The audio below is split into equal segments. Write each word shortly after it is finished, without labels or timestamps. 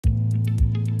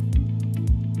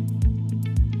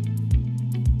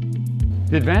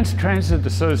The Advanced Transit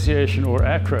Association, or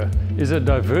ATRA, is a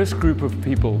diverse group of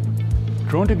people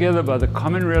drawn together by the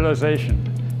common realization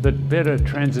that better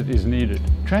transit is needed.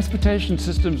 Transportation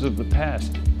systems of the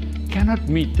past cannot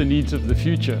meet the needs of the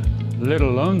future, let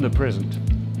alone the present.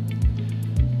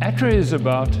 ATRA is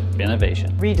about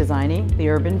innovation, redesigning the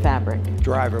urban fabric,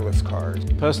 driverless cars,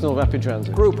 personal rapid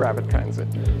transit, group rapid transit,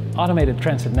 automated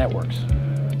transit networks,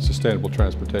 sustainable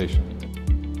transportation.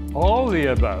 all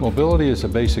the above. Mobility is a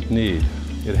basic need.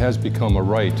 It has become a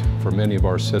right for many of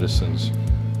our citizens.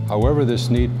 However,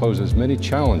 this need poses many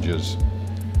challenges.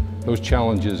 Those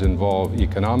challenges involve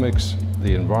economics,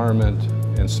 the environment,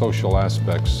 and social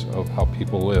aspects of how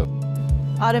people live.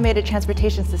 Automated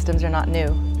transportation systems are not new.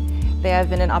 They have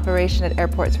been in operation at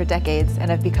airports for decades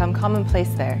and have become commonplace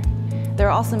there. There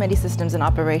are also many systems in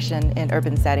operation in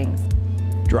urban settings.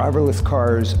 Driverless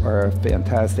cars are a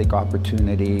fantastic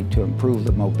opportunity to improve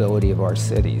the mobility of our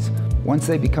cities. Once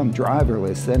they become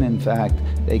driverless, then in fact,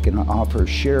 they can offer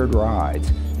shared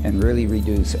rides and really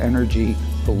reduce energy,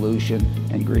 pollution,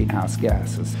 and greenhouse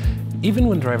gases. Even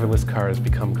when driverless cars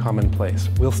become commonplace,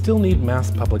 we'll still need mass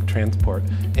public transport,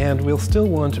 and we'll still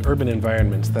want urban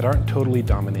environments that aren't totally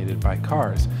dominated by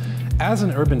cars. As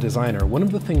an urban designer, one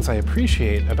of the things I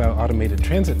appreciate about automated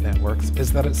transit networks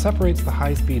is that it separates the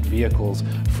high-speed vehicles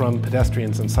from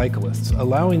pedestrians and cyclists,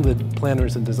 allowing the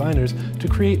planners and designers to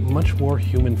create much more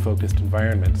human-focused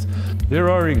environments. There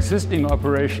are existing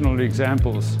operational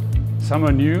examples. Some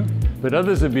are new, but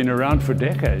others have been around for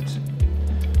decades.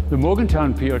 The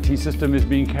Morgantown PRT system has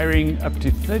been carrying up to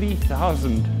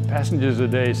 30,000 passengers a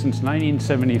day since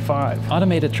 1975.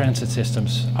 Automated transit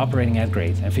systems operating at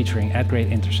grade and featuring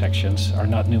at-grade intersections are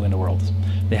not new in the world.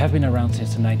 They have been around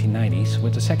since the 1990s,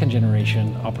 with the second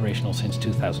generation operational since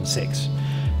 2006,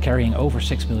 carrying over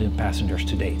 6 million passengers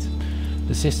to date.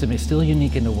 The system is still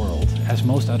unique in the world, as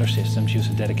most other systems use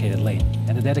a dedicated lane.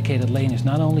 And the dedicated lane is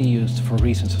not only used for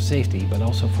reasons of safety, but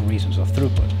also for reasons of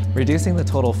throughput. Reducing the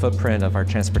total footprint of our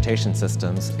transportation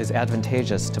systems is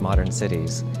advantageous to modern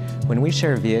cities. When we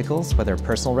share vehicles, whether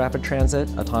personal rapid transit,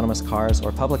 autonomous cars,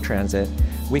 or public transit,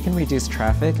 we can reduce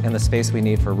traffic and the space we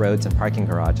need for roads and parking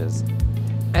garages.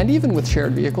 And even with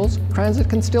shared vehicles, transit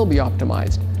can still be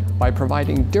optimized by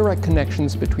providing direct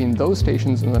connections between those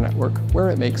stations in the network where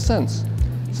it makes sense.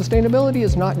 Sustainability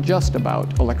is not just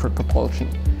about electric propulsion.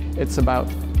 It's about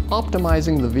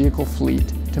optimizing the vehicle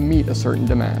fleet to meet a certain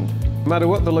demand. No matter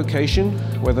what the location,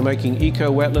 whether making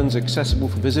eco-wetlands accessible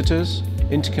for visitors,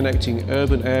 interconnecting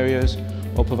urban areas,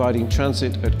 or providing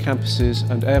transit at campuses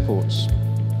and airports,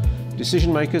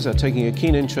 decision makers are taking a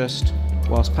keen interest,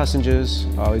 whilst passengers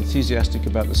are enthusiastic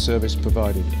about the service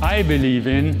provided. I believe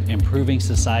in improving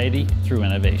society through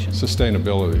innovation,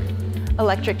 Sustainability.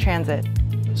 Electric transit,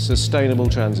 sustainable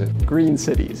transit, Green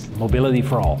cities, Mobility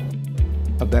for all,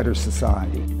 A better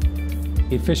society,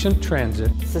 efficient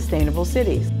transit, sustainable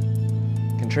cities,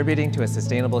 contributing to a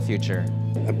sustainable future,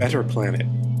 a better planet.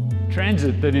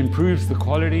 transit that improves the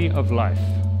quality of life.